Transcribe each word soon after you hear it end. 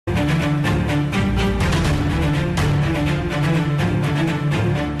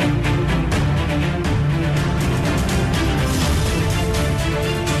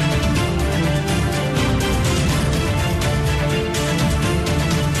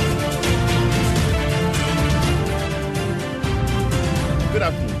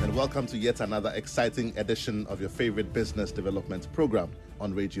welcome to yet another exciting edition of your favorite business development program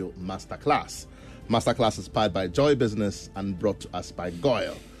on Radio Masterclass. Masterclass is powered by Joy Business and brought to us by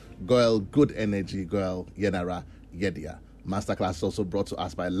Goyle. Goyle, good energy, Goyle, Yenara, Yedia. Masterclass is also brought to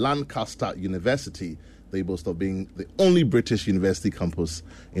us by Lancaster University. They boast of being the only British university campus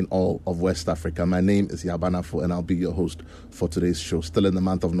in all of West Africa. My name is Yabanafo, and I'll be your host for today's show. Still in the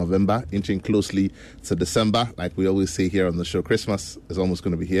month of November, inching closely to December. Like we always say here on the show, Christmas is almost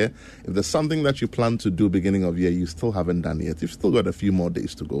going to be here. If there's something that you plan to do beginning of year, you still haven't done yet, you've still got a few more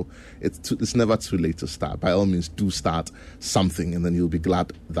days to go. It's never too late to start. By all means, do start something, and then you'll be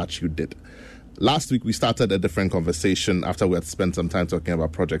glad that you did. Last week, we started a different conversation after we had spent some time talking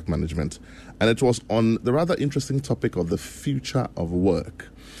about project management. And it was on the rather interesting topic of the future of work.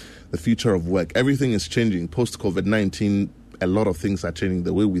 The future of work. Everything is changing. Post-COVID-19, a lot of things are changing.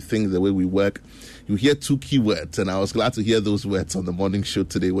 The way we think, the way we work. You hear two key words, and I was glad to hear those words on the morning show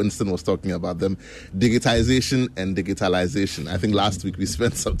today. Winston was talking about them. Digitization and digitalization. I think last week we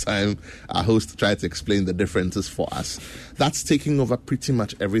spent some time, our host tried to explain the differences for us. That's taking over pretty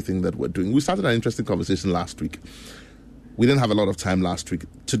much everything that we're doing. We started an interesting conversation last week. We didn't have a lot of time last week.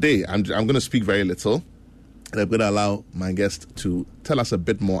 Today, I'm going to speak very little. And I'm going to allow my guest to tell us a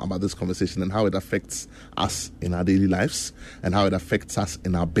bit more about this conversation and how it affects us in our daily lives and how it affects us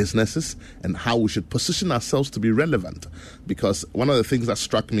in our businesses and how we should position ourselves to be relevant. Because one of the things that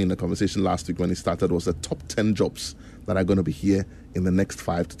struck me in the conversation last week when it started was the top 10 jobs that are going to be here in the next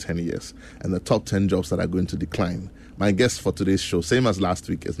 5 to 10 years and the top 10 jobs that are going to decline. My guest for today's show, same as last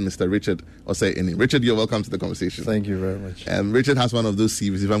week, is Mr. Richard Osei-Ini. Richard, you're welcome to the conversation. Thank you very much. Richard has one of those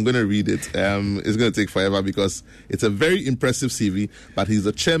CVs. If I'm going to read it, it's going to take forever because it's a very impressive CV, but he's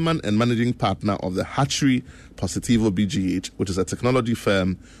the chairman and managing partner of the Hatchery Positivo BGH, which is a technology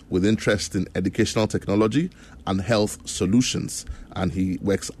firm with interest in educational technology and health solutions. And he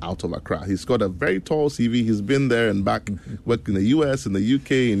works out of Accra. He's got a very tall CV. He's been there and back, worked in the US, in the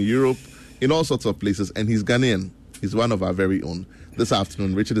UK, in Europe, in all sorts of places, and he's Ghanaian. He's one of our very own. This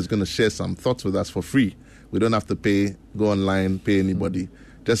afternoon, Richard is going to share some thoughts with us for free. We don't have to pay, go online, pay anybody.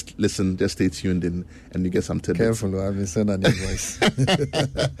 Just listen, just stay tuned in, and you get some tidbits. Careful, I've been sending an invoice.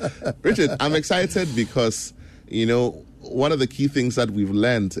 Richard, I'm excited because, you know, one of the key things that we've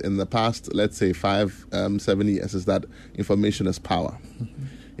learned in the past, let's say 5-7 years, is that information is power.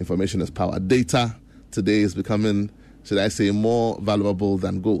 Information is power. Data today is becoming, should I say, more valuable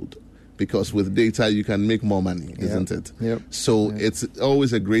than gold. Because with data, you can make more money, isn't it? Yep. So it's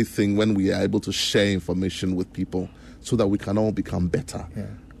always a great thing when we are able to share information with people so that we can all become better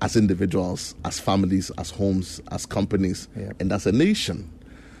as individuals, as families, as homes, as companies, and as a nation.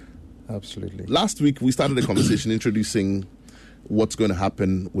 Absolutely. Last week, we started a conversation introducing what's going to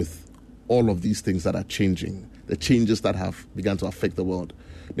happen with all of these things that are changing, the changes that have begun to affect the world.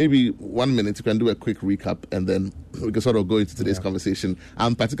 Maybe 1 minute, you can do a quick recap, and then we can sort of go into today's conversation.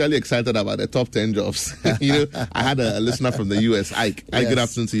 I'm particularly excited about the top 10 jobs. You know, I had a listener from the US, Ike. Ike, good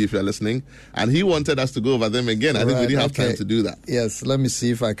afternoon to you if you're listening. And he wanted us to go over them again. I think we didn't have time to do that. Yes, let me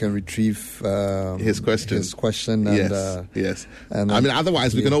see if I can retrieve his question. And, yes. And I mean,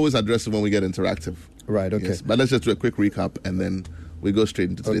 otherwise, we can always address it when we get interactive. Right, okay. Yes. But let's just do a quick recap, and then we go straight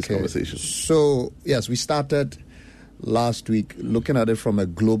into today's conversation. So, yes, we started last week looking at it from a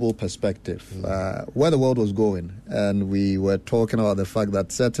global perspective, where the world was going. And we were talking about the fact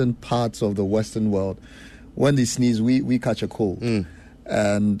that certain parts of the Western world, when they sneeze, we catch a cold.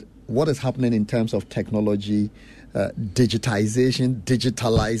 And what is happening in terms of technology, digitalization.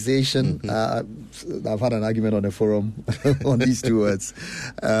 I've had an argument on the forum on these two words.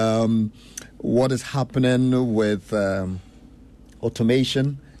 What is happening with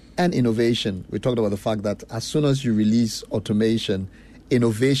automation and innovation. We talked about the fact that as soon as you release automation,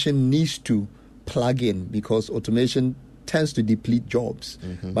 innovation needs to plug in because automation tends to deplete jobs.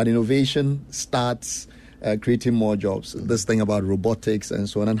 But innovation starts creating more jobs. This thing about robotics and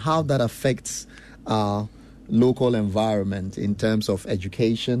so on, and how that affects our local environment in terms of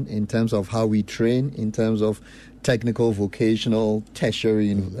education, in terms of how we train, in terms of technical, vocational,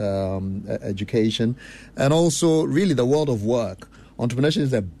 tertiary education, and also really the world of work. Entrepreneurship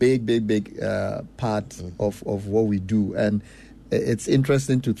is a big part of what we do. And it's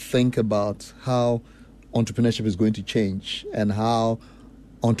interesting to think about how entrepreneurship is going to change and how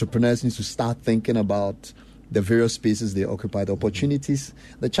entrepreneurs need to start thinking about the various spaces they occupy, the opportunities,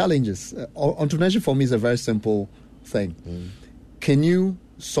 the challenges. Entrepreneurship for me is a very simple thing. Can you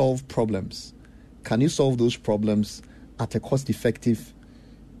solve problems? Can you solve those problems at a cost-effective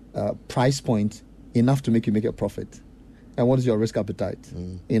price point enough to make you make a profit? And what is your risk appetite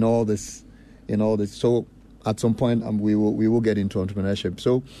in all this? So at some point we will get into entrepreneurship.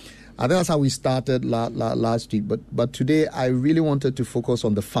 So I think that's how we started last week. But today, I really wanted to focus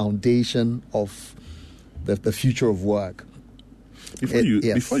on the foundation of the future of work.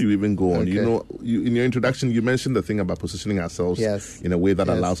 Before you even go on, in your introduction, you mentioned the thing about positioning ourselves in a way that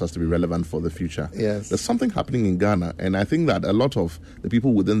allows us to be relevant for the future. Yes. There's something happening in Ghana, and I think that a lot of the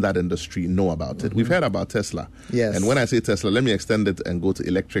people within that industry know about it. We've heard about Tesla. Yes. And when I say Tesla, let me extend it and go to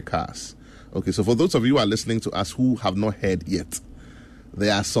electric cars. Okay, so for those of you who are listening to us who have not heard yet,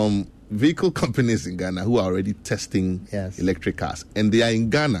 there are some vehicle companies in Ghana who are already testing electric cars, and they are in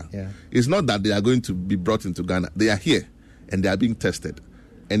Ghana. Yeah. It's not that they are going to be brought into Ghana. They are here, and they are being tested,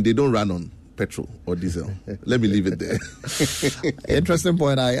 and they don't run on petrol or diesel. Let me leave it there. Interesting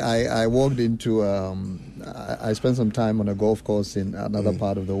point. I walked into, I spent some time on a golf course in another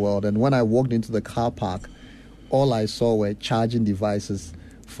part of the world, and when I walked into the car park, all I saw were charging devices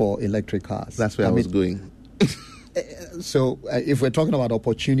for electric cars. That's where I was going. So if we're talking about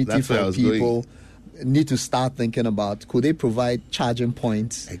opportunity for people, need to start thinking about, could they provide charging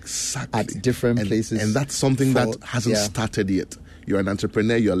points at different places? And that's something that hasn't started yet. You're an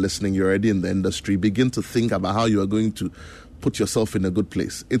entrepreneur, you're listening, you're already in the industry. Begin to think about how you are going to put yourself in a good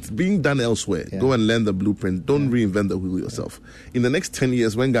place. It's being done elsewhere. Yeah. Go and learn the blueprint. Don't reinvent the wheel yourself. In the next 10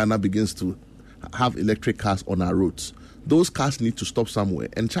 years, when Ghana begins to have electric cars on our roads, those cars need to stop somewhere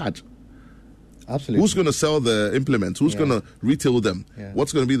and charge. Absolutely. Who's going to sell the implements? Who's going to retail them? Yeah.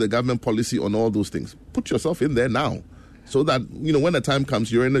 What's going to be the government policy on all those things? Put yourself in there now, so that when the time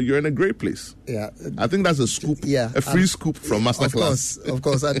comes, you're in a great place. Yeah, I think that's a scoop. Yeah, a free scoop from Masterclass. Of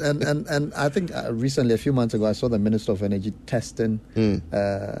course, and I think recently, a few months ago, I saw the Minister of Energy testing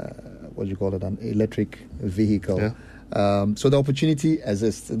what do you call it, an electric vehicle. Yeah. So the opportunity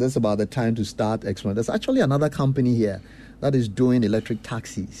exists. That's about the time to start exploring. There's actually another company here that is doing electric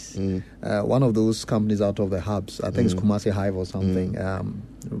taxis. One of those companies out of the hubs, I think it's Kumasi Hive or something.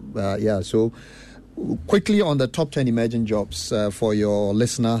 So quickly on the top 10 emerging jobs for your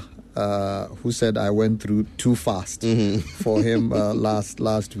listener who said I went through too fast for him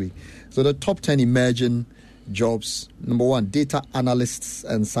last week. So the top 10 emerging jobs: number 1, data analysts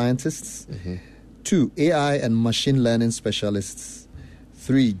and scientists. 2, AI and machine learning specialists.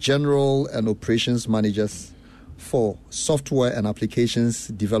 3, general and operations managers. 4, software and applications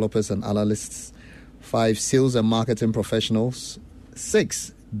developers and analysts. 5, sales and marketing professionals.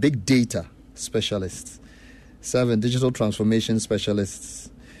 6, big data specialists. 7, digital transformation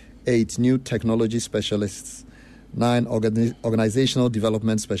specialists. 8, new technology specialists. 9, organizational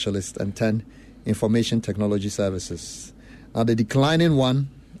development specialists. And 10, information technology services. Now the declining one,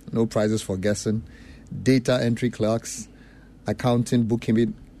 no prizes for guessing: data entry clerks, accounting,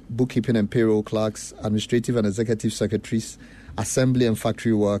 bookkeeping and payroll clerks, administrative and executive secretaries, assembly and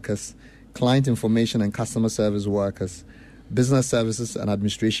factory workers, client information and customer service workers, business services and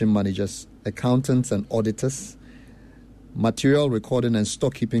administration managers, accountants and auditors, material recording and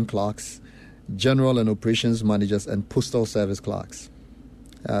stock-keeping clerks, general and operations managers, and postal service clerks.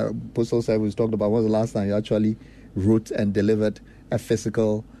 Postal service talked about, when was the last time you actually wrote and delivered a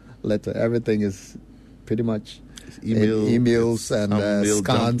physical letter? Everything is pretty much emails and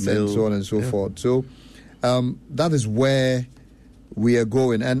scans and so on and so forth. So that is where we are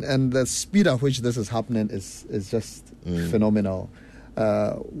going, and the speed at which this is happening is just phenomenal.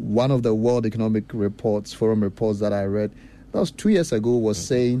 One of the World Economic Forum reports that I read, that was 2 years ago, was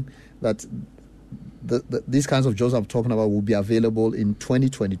saying that these kinds of jobs I'm talking about will be available in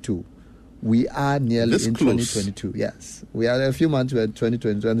 2022. We are nearly in 2022. Yes, we are a few months in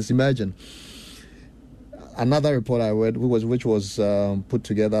 2022, and it's emerging. Another report I read, which was put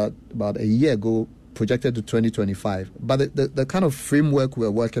together about a year ago, projected to 2025. But the kind of framework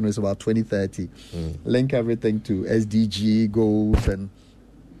we're working with is about 2030. Link everything to SDG goals and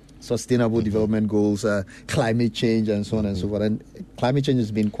sustainable development goals, climate change, and so on and so forth. And climate change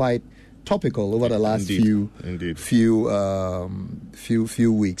has been quite topical over the last few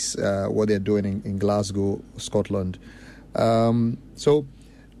weeks. What they're doing in Glasgow, Scotland.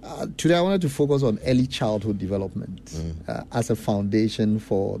 Today I wanted to focus on early childhood development as a foundation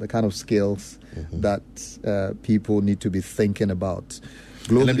for the kind of skills that people need to be thinking about.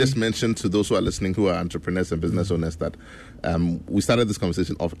 Globally, and let me just mention to those who are listening, who are entrepreneurs and business owners, that we started this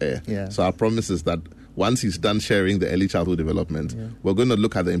conversation off air. Yeah. So our promise is that once he's done sharing the early childhood development, we're going to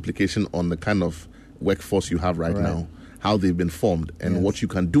look at the implication on the kind of workforce you have right now, how they've been formed, and what you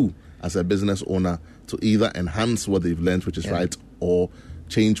can do as a business owner to either enhance what they've learned, which is right, or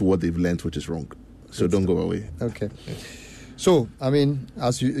change what they've learned, which is wrong. So don't go away. Okay. So, I mean,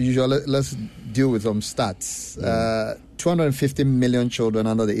 as usual, let's deal with some stats. 250 million children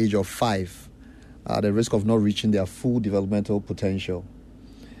under the age of 5 are at the risk of not reaching their full developmental potential.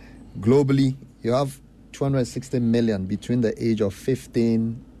 Globally, you have 260 million between the age of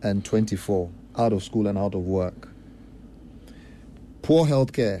 15 and 24 out of school and out of work. Poor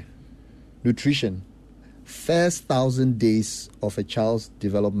healthcare, nutrition, first 1,000 days of a child's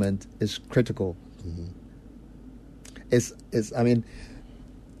development is critical. Between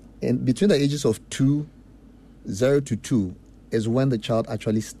the ages of 0 to 2 is when the child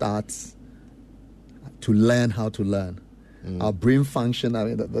actually starts to learn how to learn. Our brain function,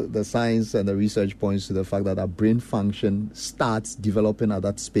 the science and the research points to the fact that our brain function starts developing at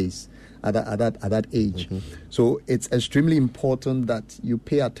that space, at that age. So it's extremely important that you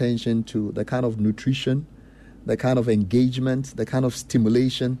pay attention to the kind of nutrition, the kind of engagement, the kind of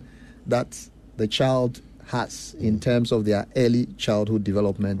stimulation that the child has in terms of their early childhood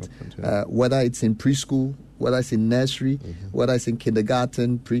development, whether it's in preschool, whether it's in nursery, whether it's in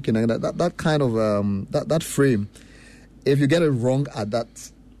kindergarten, pre-kindergarten, that kind of that frame. If you get it wrong at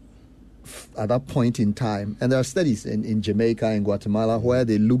that point in time, and there are studies in Jamaica and Guatemala where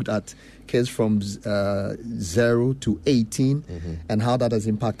they looked at kids from 0 to 18 and how that has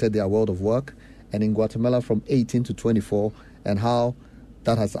impacted their world of work, and in Guatemala from 18 to 24 and how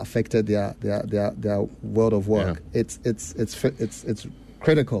that has affected their world of work. Yeah. It's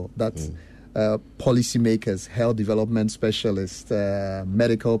critical that policymakers, health development specialists,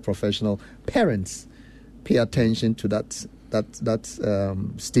 medical professional, parents pay attention to that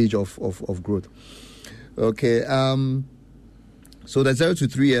stage of growth. Okay. So the 0 to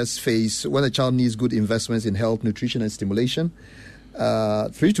 3 years phase, when the child needs good investments in health, nutrition, and stimulation.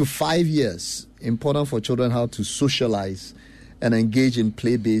 3 to 5 years, important for children how to socialize and engage in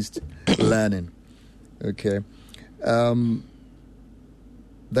play-based learning. Okay.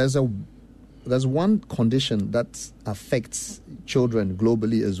 There's one condition that affects children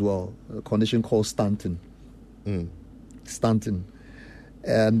globally as well, a condition called stunting. Stunting.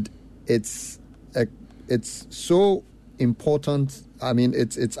 And it's so important.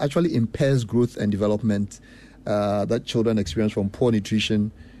 It's actually impairs growth and development that children experience from poor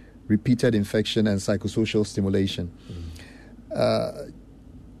nutrition, repeated infection, and psychosocial stimulation.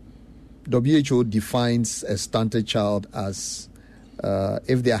 WHO defines a stunted child as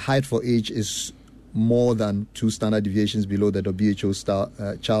if their height for age is more than 2 standard deviations below the WHO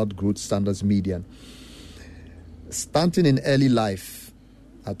child growth standards median. Stunting in early life,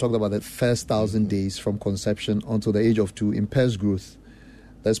 I talked about the first 1,000 days from conception until the age of 2, impairs growth.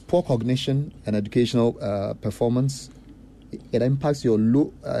 There's poor cognition and educational performance. It impacts your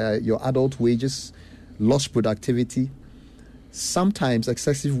adult wages, lost productivity, sometimes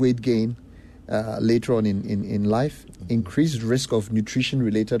excessive weight gain later on in life, increased risk of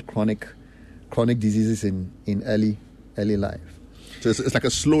nutrition-related chronic diseases in early life. So it's like a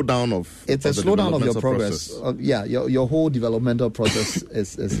slowdown of... It's a slowdown of your progress. Your whole developmental process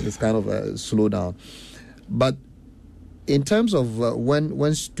is kind of a slowdown. But in terms of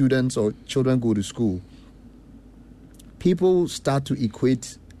when students or children go to school, people start to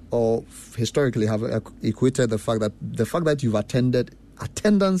equate, or historically have equated the fact that you've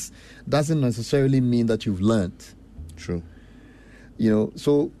attendance doesn't necessarily mean that you've learned. True.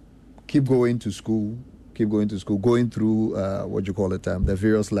 So keep going to school, going through the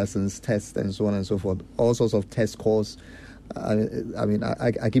various lessons, tests, and so on and so forth. All sorts of test course.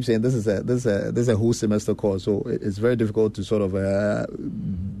 I keep saying this is a whole semester course, so it's very difficult to sort of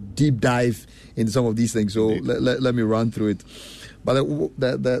deep dive into some of these things. So let me run through it. But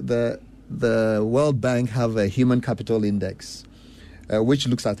the World Bank have a human capital index, which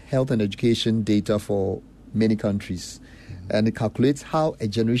looks at health and education data for many countries, and it calculates how a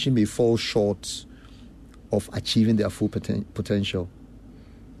generation may fall short of achieving their full potential.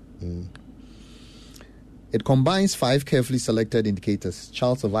 It combines 5 carefully selected indicators: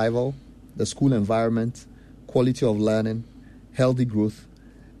 child survival, the school environment, quality of learning, healthy growth,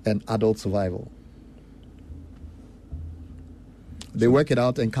 and adult survival. They work it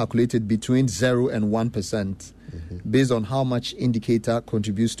out and calculate it between 0 and 1% based on how much indicator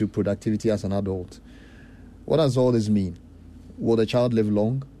contributes to productivity as an adult. What does all this mean? Will the child live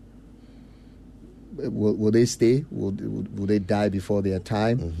long? Will they stay? Will they die before their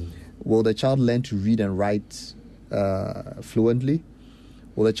time? Will the child learn to read and write fluently?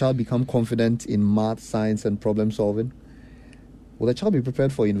 Will the child become confident in math, science, and problem solving? Will the child be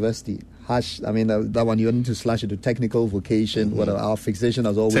prepared for university? That one you need to slash it to technical vocation. What our fixation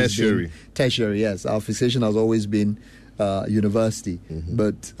has always been tertiary. Yes, our fixation has always been university.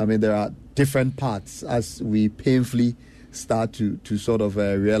 But there are different paths as we painfully start to sort of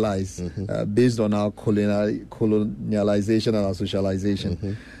realize based on our colonialization and our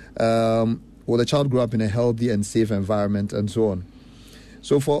socialization. Will the child grow up in a healthy and safe environment, and so on?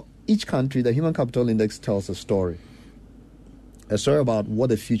 So for each country, the Human Capital Index tells a story about what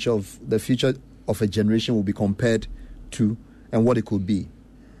the future of a generation will be compared to and what it could be.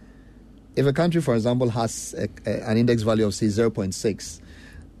 If a country, for example, has an index value of, say, 0.6,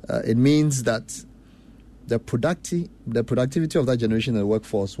 it means that the productivity of that generation in the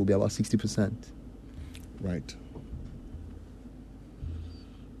workforce will be about 60%. Right.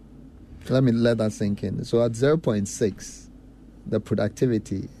 Let that sink in. So at 0.6, the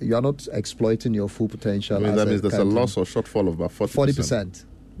productivity, you are not exploiting your full potential. That means there's a loss or shortfall of about 40%.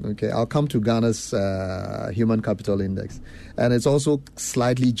 Okay, I'll come to Ghana's Human Capital Index. And it's also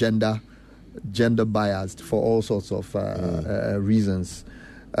slightly gender biased for all sorts of reasons.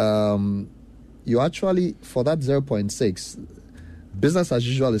 You actually, for that 0.6, business as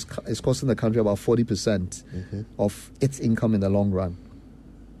usual is costing the country about 40% of its income in the long run.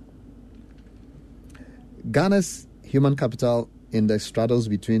 Ghana's Human Capital Index straddles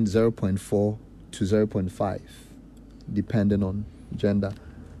between 0.4 to 0.5, depending on gender.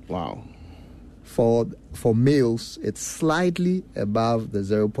 Wow. For males, it's slightly above the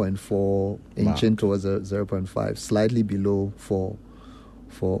 0.4, inching towards the 0.5, slightly below for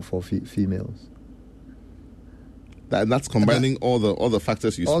females. That's combining all the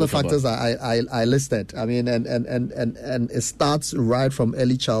factors you spoke about. All the factors I listed. I mean, and it starts right from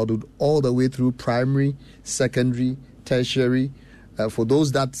early childhood all the way through primary, secondary, tertiary. For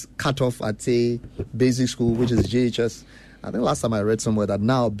those that cut off at, say, basic school, which is JHS, I think last time I read somewhere that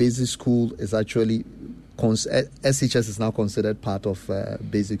now basic school is actually, SHS is now considered part of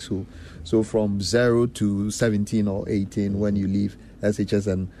basic school. So from 0 to 17 or 18 when you leave SHS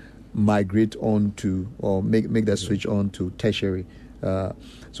and migrate on to, or make that switch on to tertiary.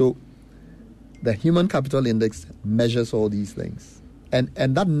 So the Human Capital Index measures all these things. And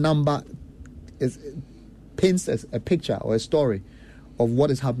that number paints a picture or a story of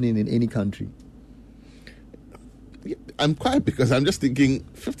what is happening in any country. I'm quiet because I'm just thinking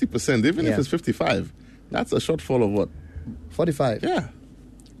 50%, even if it's 55, that's a shortfall of what? 45. Yeah.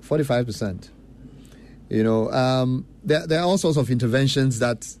 45%. You know, there are all sorts of interventions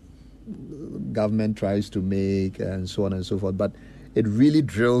that government tries to make and so on and so forth, but it really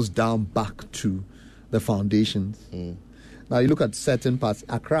drills down back to the foundations. Now you look at certain parts,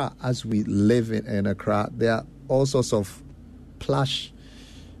 Accra, as we live in Accra, there are all sorts of plush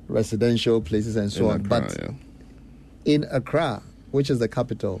residential places and so on, but in Accra, which is the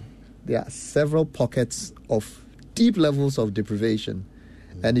capital, there are several pockets of deep levels of deprivation.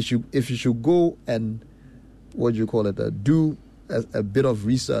 And if you should go and, do a bit of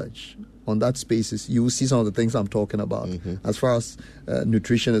research on that spaces, you will see some of the things I'm talking about. As far as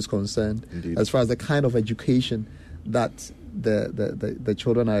nutrition is concerned, as far as the kind of education that the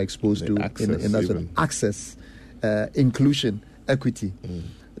children are exposed to, in that sort of access, inclusion, equity.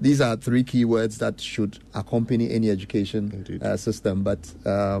 These are three key words that should accompany any education system, but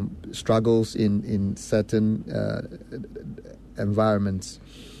struggles in certain environments.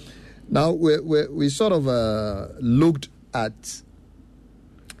 Now, we sort of looked at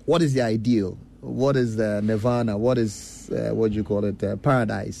what is the ideal, what is the nirvana, what is,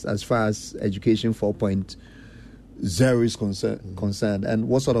 paradise as far as education 4.0 is concerned, and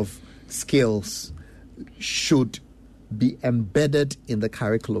what sort of skills should be embedded in the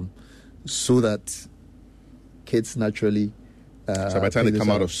curriculum so that kids naturally... so by the time they come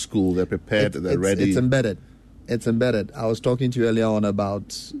out of school, they're prepared, they're ready. It's embedded. I was talking to you earlier on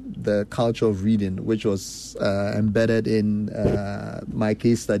about the culture of reading, which was embedded in my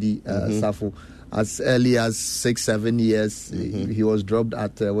case study, Safo. As early as 6-7 years, he was dropped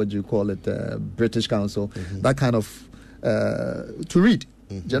at, British Council. That kind of... to read,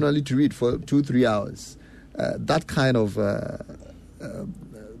 generally to read for 2-3 hours. That kind of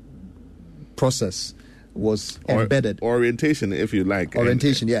process was embedded. Orientation, if you like.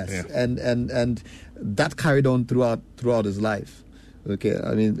 Orientation, yes. Yeah. And that carried on throughout his life. Okay,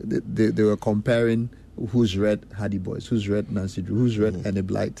 I mean, they were comparing who's read Hardy Boys, who's read Nancy Drew, who's read Enid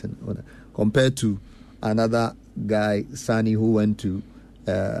Blyton, compared to another guy, Sani, who went to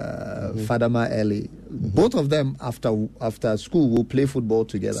Fadama LA. Both of them, after school, will play football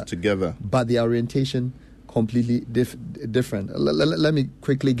together. But the orientation completely different. Let me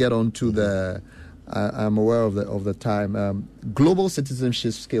quickly get on to the... I'm aware of the time. Global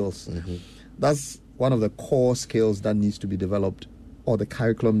citizenship skills. That's one of the core skills that needs to be developed, or the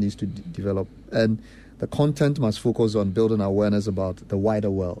curriculum needs to develop. And the content must focus on building awareness about the wider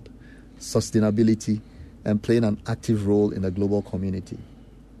world, sustainability, and playing an active role in the global community.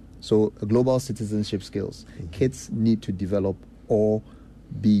 So global citizenship skills. Kids need to develop or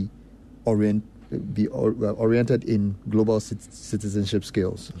be be oriented in global citizenship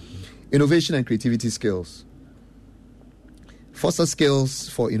skills. Innovation and creativity skills. Foster skills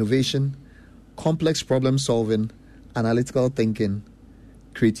for innovation, complex problem solving, analytical thinking,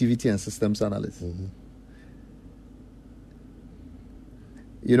 creativity, and systems analysis.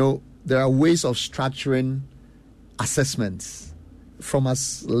 You know, there are ways of structuring assessments from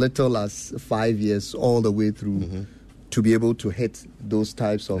as little as 5 years all the way through to be able to hit those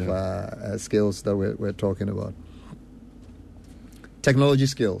types of skills that we're talking about. Technology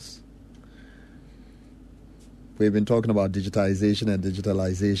skills. We've been talking about digitization and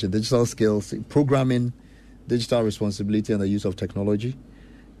digitalization. Digital skills, programming, digital responsibility, and the use of technology.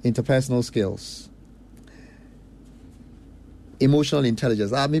 Interpersonal skills. Emotional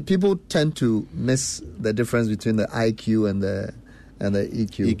intelligence. I mean, people tend to miss the difference between the IQ and the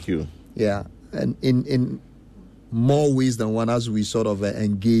EQ. EQ. Yeah, and in more ways than one, as we sort of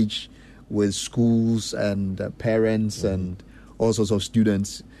engage with schools and parents and all sorts of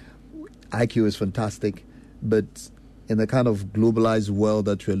students, IQ is fantastic. But in the kind of globalized world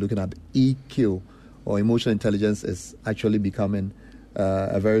that we're looking at, EQ or emotional intelligence is actually becoming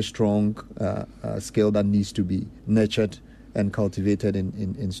a very strong skill that needs to be nurtured and cultivated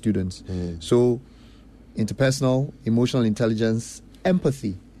in students. So interpersonal, emotional intelligence,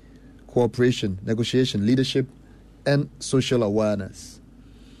 empathy, cooperation, negotiation, leadership, and social awareness.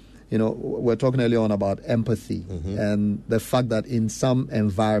 You know, we're talking earlier on about empathy and the fact that in some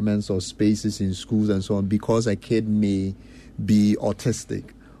environments or spaces in schools and so on, because a kid may be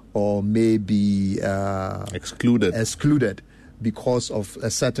autistic or may be excluded because of a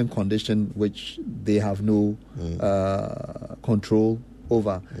certain condition which they have no control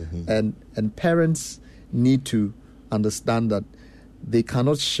over. And parents need to understand that they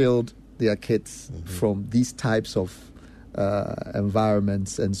cannot shield their kids from these types of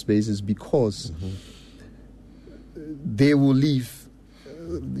environments and spaces because they will leave.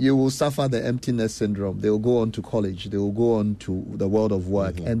 You will suffer the emptiness syndrome. They will go on to college. They will go on to the world of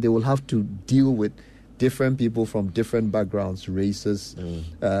work, and they will have to deal with different people from different backgrounds, races,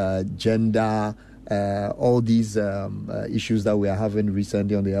 gender, all these issues that we are having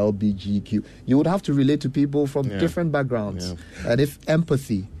recently on the LGBTQ. You would have to relate to people from different backgrounds. And if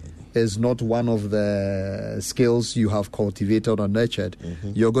empathy is not one of the skills you have cultivated or nurtured,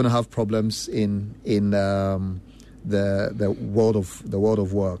 you're going to have problems in the world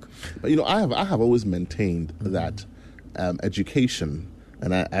of work. But, you know, I have always maintained that education,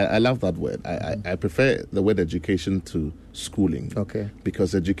 and I love that word. I prefer the word education to schooling. Okay.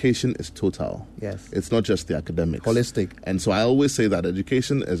 Because education is total. Yes. It's not just the academics. Holistic. And so I always say that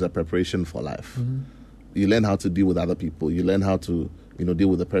education is a preparation for life. You learn how to deal with other people. You learn how to, you know, deal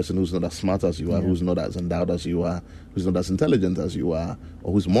with a person who's not as smart as you are, who's not as endowed as you are, who's not as intelligent as you are,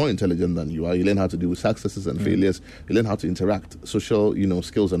 or who's more intelligent than you are. You learn how to deal with successes and failures. You learn how to interact, social, you know,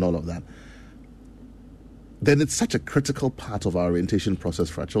 skills and all of that. Then it's such a critical part of our orientation process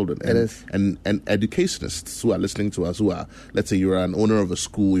for our children. It is. And educationists who are listening to us, who are, let's say you're an owner of a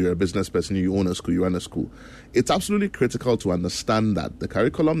school, you're a business person, you own a school, you run a school. It's absolutely critical to understand that the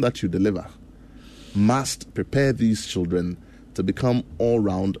curriculum that you deliver must prepare these children to become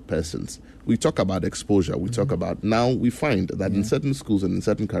all-round persons. We talk about exposure. We talk about, now we find that in certain schools and in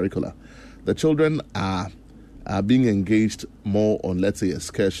certain curricula, the children are being engaged more on, let's say,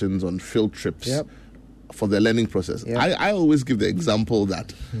 excursions, on field trips for their learning process. I always give the example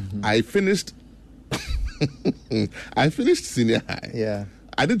that I finished senior high. Yeah.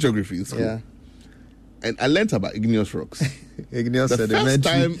 I did geography in school. Yeah. And I learned about igneous rocks. Igneous the first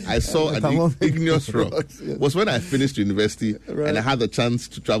time I saw an igneous rock was when I finished university and I had the chance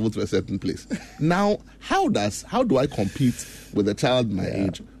to travel to a certain place. Now, how do I compete with a child my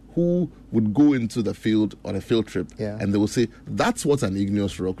age who would go into the field on a field trip and they will say, that's what an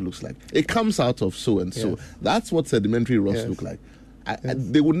igneous rock looks like. It comes out of so and so. That's what sedimentary rocks look like.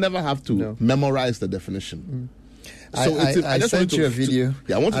 They would never have to memorize the definition. So I sent you a video.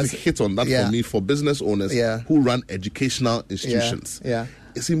 I wanted to hit on that for me, for business owners who run educational institutions.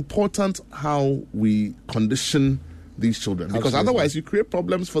 It's important how we condition these children, because otherwise you create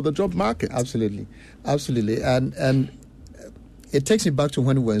problems for the job market. Absolutely. And it takes me back to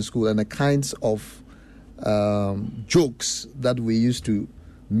when we were in school and the kinds of jokes that we used to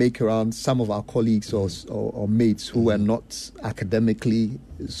make around some of our colleagues or mates who were not academically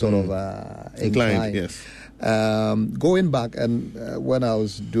sort of inclined. Yes. Going back, and when I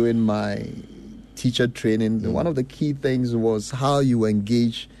was doing my teacher training, one of the key things was how you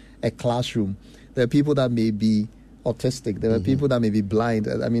engage a classroom. There are people that may be autistic. There are people that may be blind.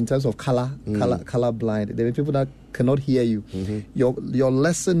 I mean, in terms of color blind. There are people that cannot hear you. Your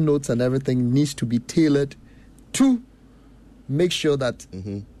lesson notes and everything needs to be tailored to make sure that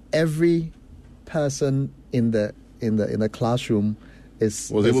every person in the classroom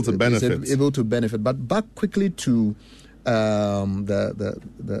was able to benefit. But back quickly to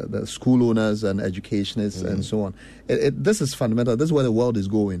the school owners and educationists and so on. This is fundamental. This is where the world is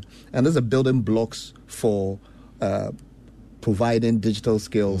going, and these are building blocks for providing digital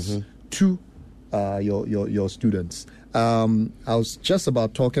skills to your students. I was just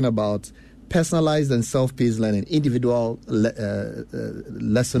about talking about personalized and self-paced learning, individual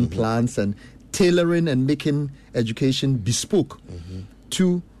lesson plans, and tailoring and making education bespoke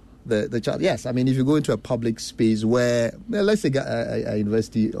to the child. Yes, I mean, if you go into a public space where, let's say a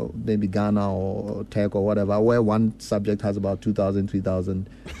university, or maybe Ghana or Tech or whatever, where one subject has about 2,000, 3,000,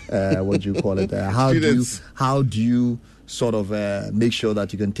 what do you call it? How do you sort of make sure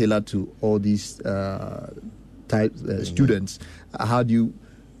that you can tailor to all these students? How do you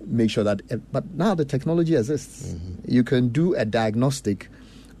make sure that? But now the technology exists. You can do a diagnostic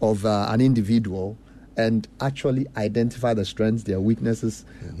of an individual and actually identify the strengths, their weaknesses,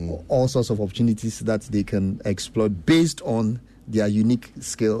 all sorts of opportunities that they can exploit based on their unique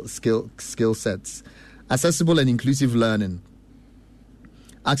skill sets. Accessible and inclusive learning.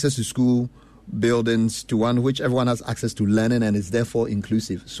 Access to school buildings to one which everyone has access to learning and is therefore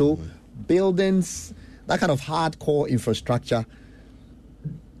inclusive. So buildings, that kind of hardcore infrastructure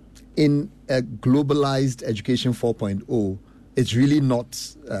in a globalized education 4.0, it's really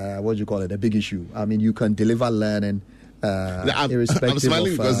not, a big issue. I mean, you can deliver learning irrespective I'm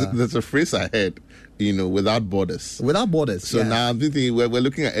smiling because there's a phrase I heard, without borders. Without borders. So now I'm thinking we're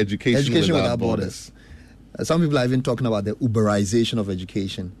looking at education without borders. Some people are even talking about the Uberization of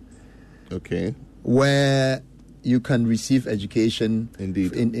education. Okay. Where you can receive education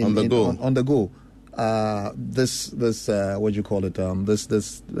indeed on the go. On the go. This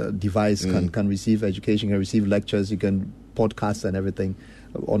device can receive education, can receive lectures, you can podcast and everything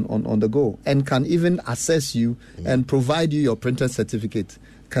on the go, and can even assess you and provide you your printed certificate,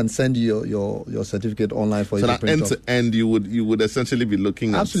 can send you your certificate online for you to print off. So end to end, you would essentially be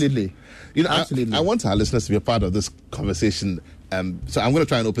looking at... Absolutely. I want our listeners to be a part of this conversation. So I'm going to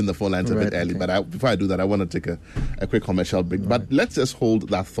try and open the phone lines a bit early, but before I do that, I want to take a quick commercial break. But let's just hold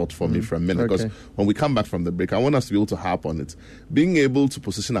that thought for me for a minute, because when we come back from the break, I want us to be able to harp on it. Being able to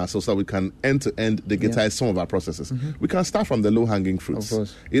position ourselves so that we can end-to-end digitize some of our processes. We can start from the low-hanging fruits. Of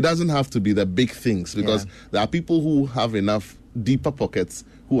course. It doesn't have to be the big things, because there are people who have enough deeper pockets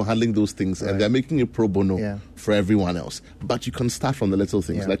who are handling those things, and they're making it pro bono for everyone else. But you can start from the little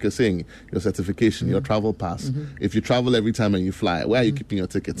things, like you're saying, your certification, your travel pass. If you travel every time and you fly, where are you keeping your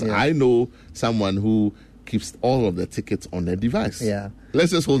tickets? I know someone who keeps all of their tickets on their device.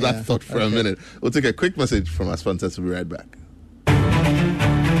 Let's just hold that thought for a minute. We'll take a quick message from our sponsors. We'll be right back.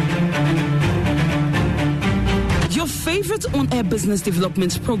 Your favorite on-air business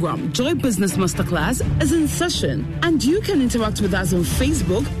development program, Joy Business Masterclass, is in session, and you can interact with us on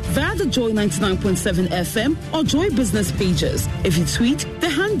Facebook via the Joy 99.7 FM or Joy Business pages. If you tweet, the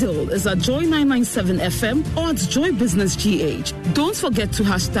handle is at Joy 997 FM or at Joy Business GH. Don't forget to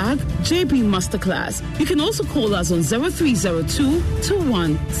hashtag JB Masterclass. You can also call us on 0302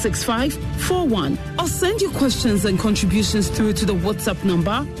 216541 or send your questions and contributions through to the WhatsApp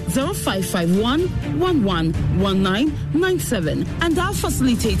number 0551 111997, and our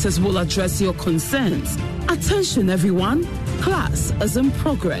facilitators will address your concerns. Attention everyone, class is in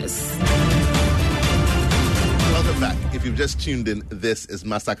progress. Welcome back. If you've just tuned in, this is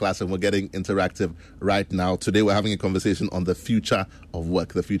Masterclass, and we're getting interactive right now. Today we're having a conversation on the future of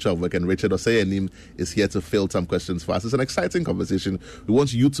work, and Richard Osei-Anim is here to field some questions for us. It's an exciting conversation. We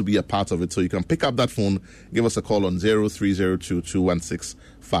want you to be a part of it, so you can pick up that phone, give us a call on 0302 216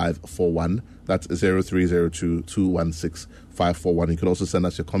 541. That's 0302 216 541. You can also send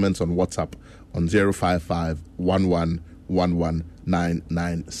us your comments on WhatsApp on 055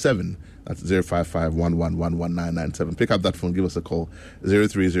 1111 That's 055 1111 Pick up that phone, give us a call,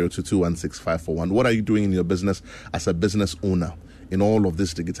 0302 216 541. What are you doing in your business as a business owner? In all of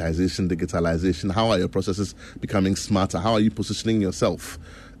this digitalization, how are your processes becoming smarter? How are you positioning yourself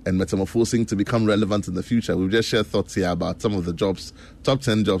and metamorphosing to become relevant in the future? We've just shared thoughts here about some of the jobs, top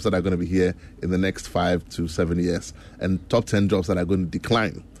 10 jobs that are going to be here in the next 5 to 7 years, and top 10 jobs that are going to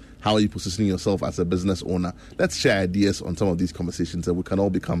decline. How are you positioning yourself as a business owner? Let's share ideas on some of these conversations, and we can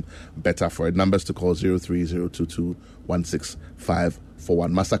all become better for it. Numbers to call 0302216541.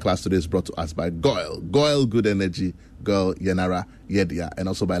 Masterclass today is brought to us by Goyle Good Energy, Goyle Yenara Yedia, and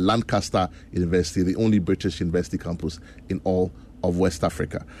also by Lancaster University, the only British university campus in all of West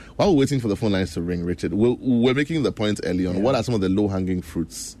Africa. While we're waiting for the phone lines to ring, Richard, we're making the point early on. What are some of the low-hanging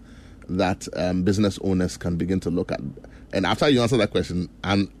fruits that business owners can begin to look at? And after you answer that question,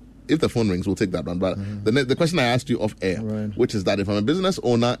 and if the phone rings, we'll take that one. But the question I asked you off air, which is that if I'm a business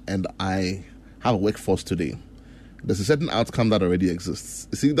owner and I have a workforce today, there's a certain outcome that already exists.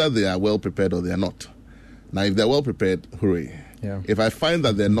 It's either they are well prepared or they are not. Now, if they're well prepared, hooray. Yeah. If I find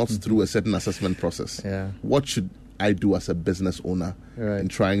that they're not through a certain assessment process, what should I do as a business owner in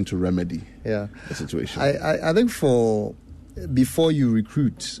trying to remedy the situation? I think before you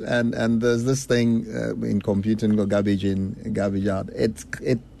recruit, and there's this thing in computing called garbage in, garbage out.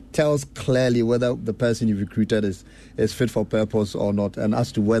 It tells clearly whether the person you recruited is fit for purpose or not, and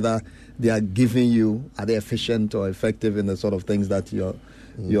as to whether they are giving you, are they efficient or effective in the sort of things that you're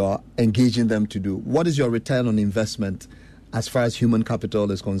engaging them to do. What is your return on investment as far as human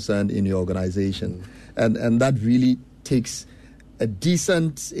capital is concerned in your organization? And that really takes a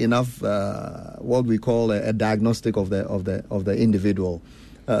decent enough what we call a diagnostic of the individual.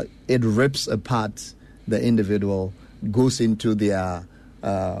 It rips apart the individual, goes into their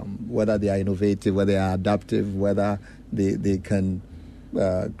whether they are innovative, whether they are adaptive, whether they can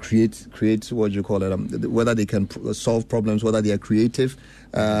create what you call it, whether they can solve problems, whether they are creative,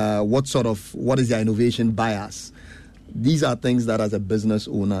 what is their innovation bias. These are things that as a business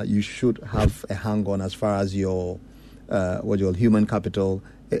owner you should have a hang on as far as your human capital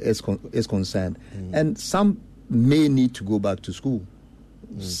is concerned. And some may need to go back to school.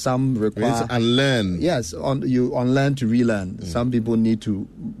 Some require to unlearn. Yes, you unlearn to relearn. Some people need to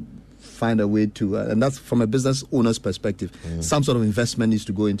find a way to, and that's from a business owner's perspective. Some sort of investment needs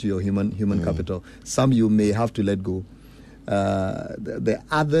to go into your human capital. Some you may have to let go. The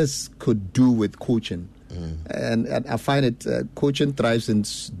others could do with coaching. And I find it coaching thrives in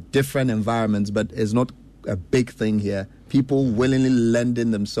different environments, but it's not a big thing here. People willingly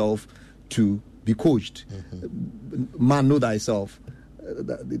lending themselves to be coached. Man, know thyself.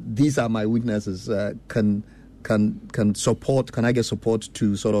 These are my weaknesses. Can I get support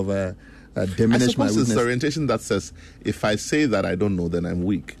to sort of diminish my weakness? It's orientation that says if I say that I don't know, then I'm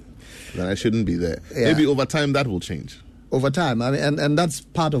weak, then I shouldn't be there. Maybe over time that will change. Over time, I mean, and that's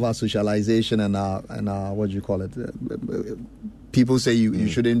part of our socialization and our what do you call it? People say you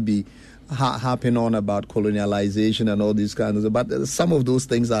shouldn't be harping on about colonialization and all these kinds of, but some of those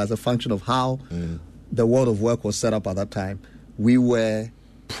things are as a function of how the world of work was set up at that time. We were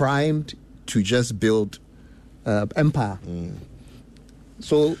primed to just build empire.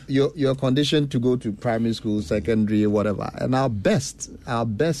 So you're conditioned to go to primary school, secondary, whatever. And our best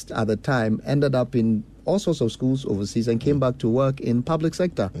at the time ended up in all sorts of schools overseas and came back to work in public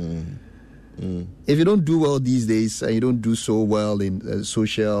sector. If you don't do well these days and you don't do so well in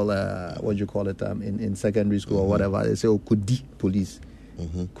social, what do you call it, in secondary school or whatever, they say, oh, Kudi police,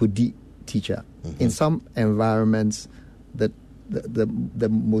 Kudi teacher. In some environments, the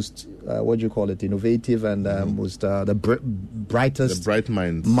most what do you call it, innovative and most the brightest bright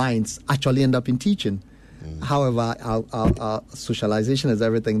minds actually end up in teaching. However, our socialization is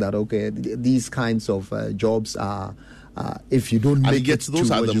everything that these kinds of jobs are if you don't make it,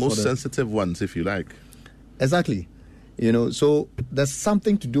 those are the most sensitive ones, if you like. Exactly. So there's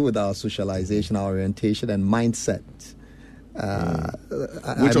something to do with our socialization, our orientation and mindset.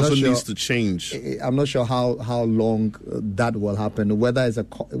 Which also needs to change. I'm not sure how long that will happen. Whether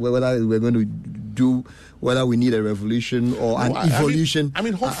we're going to do, whether we need a revolution or an evolution. I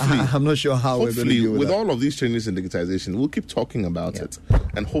mean, hopefully, I'm not sure how we're going to do with all of these changes in digitization. We'll keep talking about it,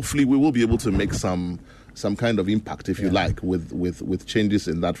 and hopefully, we will be able to make some kind of impact, if you like, with changes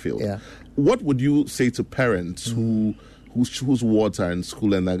in that field. What would you say to parents whose wards are in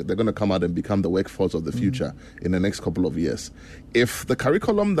school and they're going to come out and become the workforce of the future in the next couple of years? If the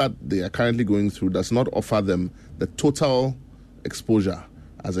curriculum that they are currently going through does not offer them the total exposure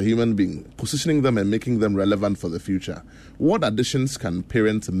as a human being, positioning them and making them relevant for the future, what additions can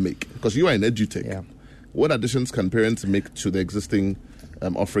parents make? Because you are in EduTech. What additions can parents make to the existing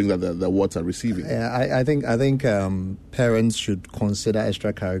offering that the wards are receiving? I think parents should consider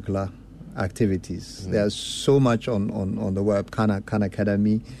extracurricular activities. There's so much on the web. Khan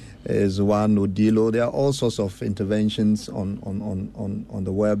Academy is one, Odilo. There are all sorts of interventions on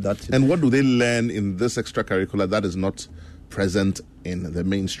the web. And what do they learn in this extracurricular that is not present in the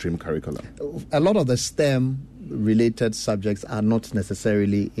mainstream curriculum? A lot of the STEM related subjects are not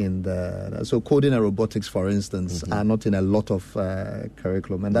necessarily in so coding and robotics, for instance, are not in a lot of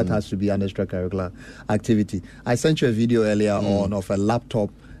curriculum, and that has to be an extracurricular activity. I sent you a video earlier on of a laptop.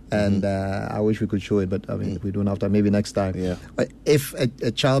 And I wish we could show it, but I mean, we don't have time. Maybe next time. If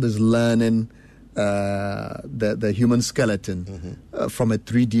a child is learning the human skeleton from a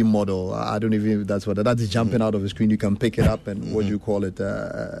 3D model. I don't even if that's what that is jumping out of the screen. You can pick it up and what do you call it?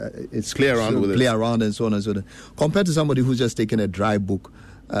 It's play around with it. Play around and so on and so on. Compared to somebody who's just taken a dry book.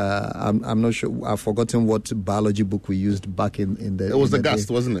 I'm not sure. I've forgotten what biology book we used back in the. It was the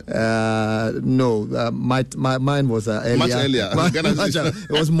Gust, wasn't it? No, mine was earlier. Much earlier. It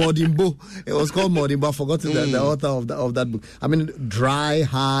was Modimbo. It was called Modimbo. I've forgotten the author of that book. I mean, dry,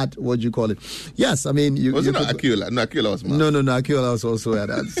 hard. What do you call it? Yes, I mean, was it not Aquila? No, Aquila was. No, Aquila was also at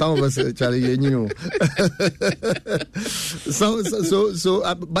that. Some of us, Charlie, you knew.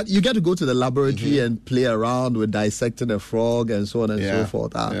 But you get to go to the laboratory and play around with dissecting a frog and so on and so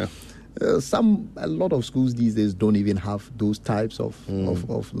forth. A lot of schools these days don't even have those types of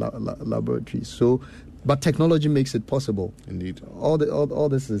laboratories. So, but technology makes it possible. Indeed, all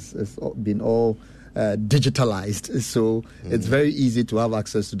this is been digitalized. So it's very easy to have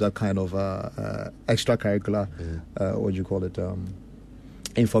access to that kind of extracurricular, what do you call it,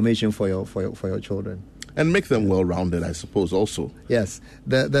 information for your children. And make them well-rounded, I suppose, also. Yes.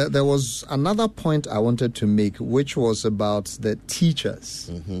 There was another point I wanted to make, which was about the teachers,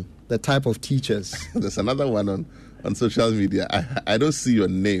 the type of teachers. There's another one on social media. I don't see your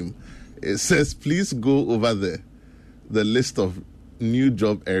name. It says, please go over the list of new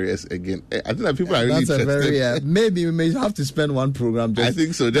job areas again. I think that people are really interested. That's a very... maybe we may have to spend one program I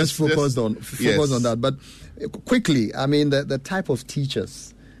think so. Just focus on that. But quickly, I mean, the type of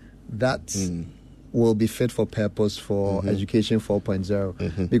teachers that... will be fit for purpose for Education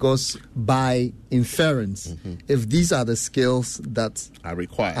 4.0 because by inference, if these are the skills that are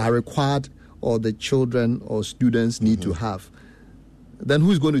required or the children or students need to have, then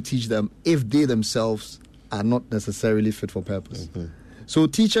who's going to teach them if they themselves are not necessarily fit for purpose? So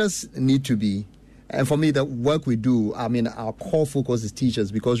teachers need to be, and for me, the work we do, I mean, our core focus is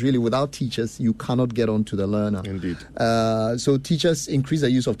teachers because really without teachers, you cannot get on to the learner. Indeed. So teachers increase the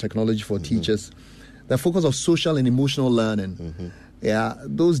use of technology for teachers. The focus of social and emotional learning. Yeah,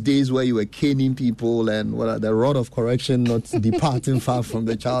 those days where you were caning people and the rod of correction not departing far from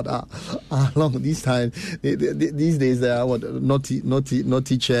the child are long. These days they are naughty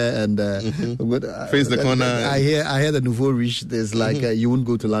chair and face the corner. I hear the nouveau riche. There's like you won't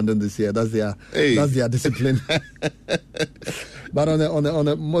go to London this year. That's their discipline. But on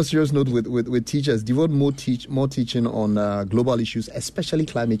a more serious note, with teachers, devote more teaching on global issues, especially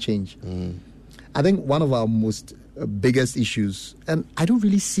climate change. I think one of our most biggest issues, and I don't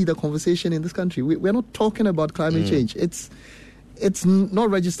really see the conversation in this country. We're not talking about climate change. It's not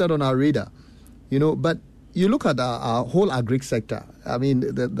registered on our radar, But you look at our whole agric sector. I mean,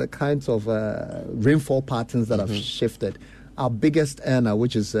 the kinds of rainfall patterns that have shifted. Our biggest earner,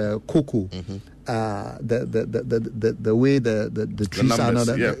 which is cocoa, the way the trees are not.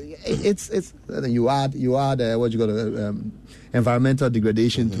 It's you add what you call environmental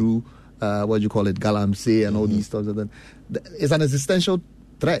degradation through. What you call it, galamsey and all these stuff. It's an existential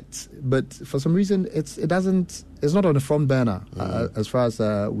threat, but for some reason it's not on the front burner as far as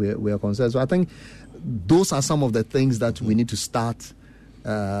we are concerned. So I think those are some of the things that we need to start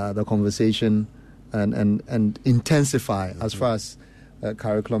the conversation and intensify as far as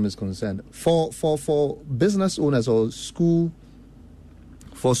curriculum is concerned. For business owners or school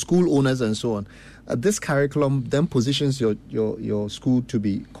owners and so on. This curriculum then positions your school to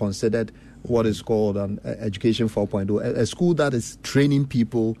be considered what is called an Education 4.0, a school that is training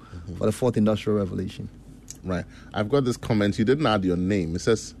people for the fourth industrial revolution. Right. I've got this comment. You didn't add your name. It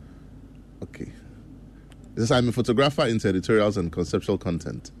says, I'm a photographer into editorials and conceptual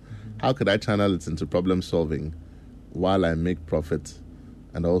content. How could I channel it into problem solving while I make profit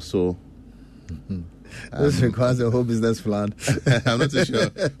and also... This requires a whole business plan. I'm not too sure,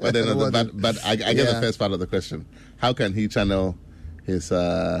 but I get the first part of the question. How can he channel his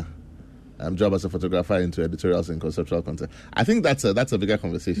job as a photographer into editorials and conceptual content? I think that's a bigger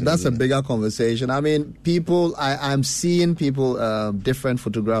conversation. That's a bigger conversation. I mean, people. I'm seeing people, different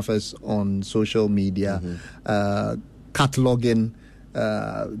photographers on social media, cataloging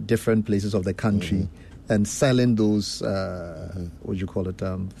different places of the country. And selling those, what do you call it,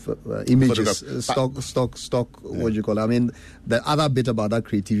 images, stock, what do you call it? I mean, the other bit about that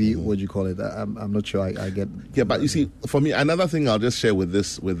creativity, what do you call it? I'm not sure I get. Yeah, but you see, for me, another thing I'll just share with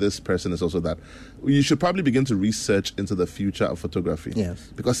this person is also that you should probably begin to research into the future of photography. Yes.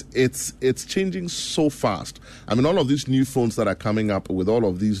 Because it's changing so fast. I mean, all of these new phones that are coming up with all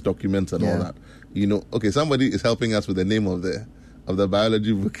of these documents and all that. Somebody is helping us with the name of the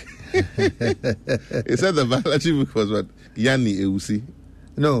biology book. He said the biology book was what? Yanni Eusi.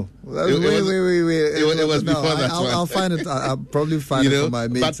 No, it was no, before that. I'll find it. I'll probably find it for my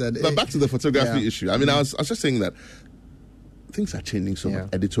mates. But back to the photography issue. I mean, I was just saying that things are changing so much.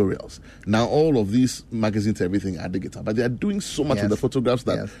 Editorials now, all of these magazines, everything are digital, but they are doing so much with the photographs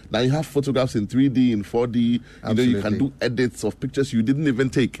that now you have photographs in 3D, in 4D. You can do edits of pictures you didn't even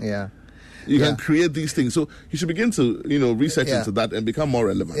take. You can create these things. So you should begin to, research into that and become more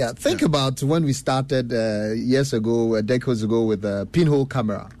relevant. Think about when we started years ago, decades ago, with a pinhole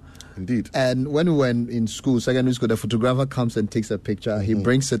camera. Indeed. And when we went in school, secondary school, the photographer comes and takes a picture. He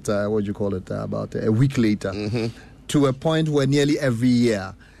brings it, about a week later, to a point where nearly every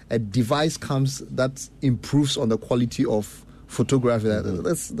year a device comes that improves on the quality of photography.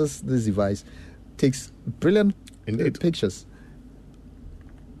 This device takes brilliant pictures.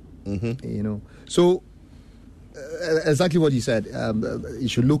 So exactly what you said. You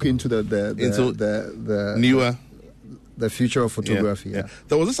should look into the newer, the future of photography.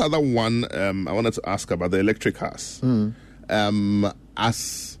 There was this other one I wanted to ask about, the electric cars.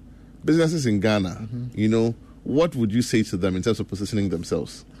 As businesses in Ghana, what would you say to them in terms of positioning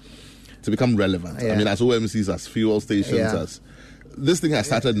themselves to become relevant? I mean, as OMCs, as fuel stations, as this thing has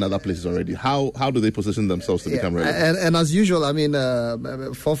started in other places already. How do they position themselves to become relevant? And as usual, I mean,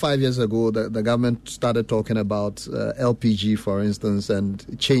 4 or 5 years ago, the government started talking about LPG, for instance, and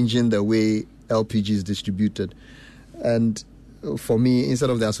changing the way LPG is distributed. And for me,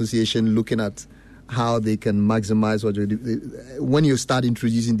 instead of the association looking at how they can maximize what you do, when you start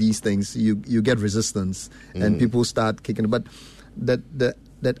introducing these things, you get resistance and people start kicking. But that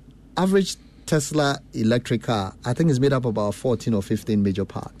average Tesla electric car, I think, is made up of about 14 or 15 major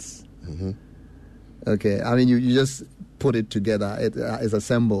parts. Okay, I mean, you just put it together, it is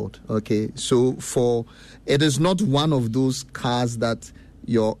assembled. Okay, so it is not one of those cars that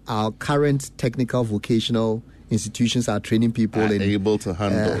our current technical vocational institutions are training people in able to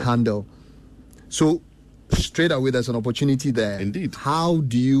handle. So straight away, there's an opportunity there. Indeed. How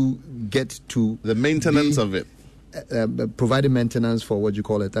do you get to the maintenance of it? Providing maintenance for what you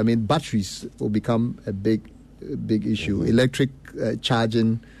call it. I mean, batteries will become a big issue. Electric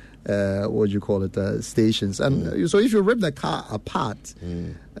charging, stations. And so if you rip the car apart,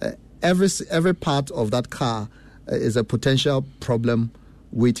 every part of that car is a potential problem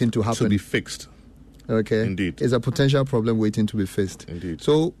waiting to happen. To be fixed. Okay. Indeed. Is a potential problem waiting to be fixed. Indeed.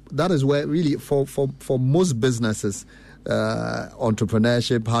 So that is where really for most businesses,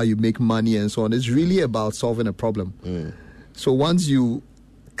 entrepreneurship, how you make money and so on, is really about solving a problem. So once you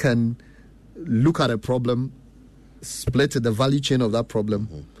can look at a problem, split the value chain of that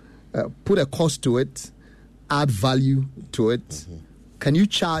problem, put a cost to it, add value to it, can you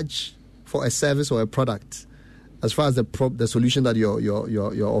charge for a service or a product as far as the solution that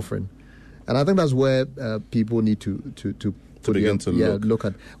you're offering? And I think that's where people need to begin to look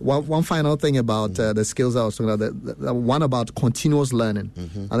at. One final thing about the skills I was talking about, the one about continuous learning.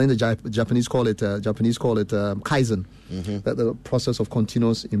 I think the Japanese call it Kaizen, the process of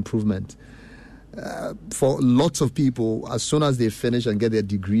continuous improvement. For lots of people, as soon as they finish and get their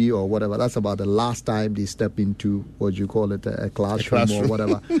degree or whatever, that's about the last time they step into a classroom or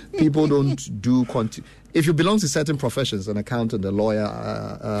whatever. People don't do if you belong to certain professions, an accountant, a lawyer,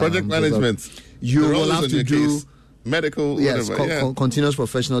 project management, you will have to do medical, continuous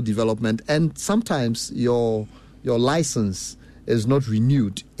professional development, and sometimes your license is not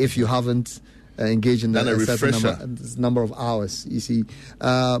renewed if you haven't engaged in a certain number of hours. You see,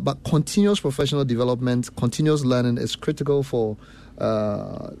 but continuous professional development, continuous learning is critical for.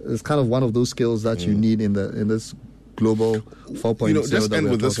 It's kind of one of those skills that you need in this global 4.0. Just end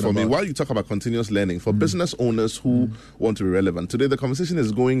with this for me. While you talk about continuous learning, for business owners who want to be relevant, today the conversation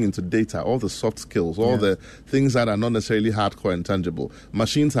is going into data, all the soft skills, all the things that are not necessarily hardcore and tangible.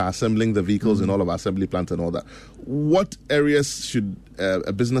 Machines are assembling the vehicles in all of our assembly plants and all that. What areas should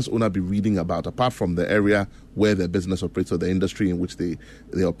a business owner be reading about, apart from the area where their business operates or the industry in which they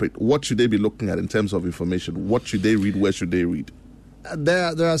operate? What should they be looking at in terms of information? What should they read? Where should they read?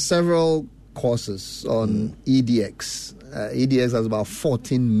 There are several courses on EDX. EDX has about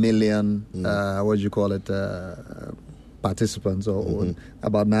 14 million, participants, or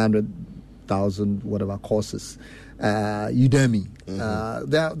about 900,000, whatever, courses. Udemy.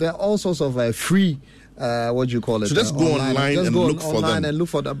 There are all sorts of free, So just go online and look for them. And look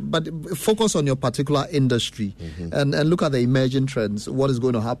for them. But focus on your particular industry and look at the emerging trends, what is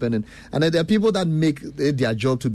going to happen. And there are people that make their job to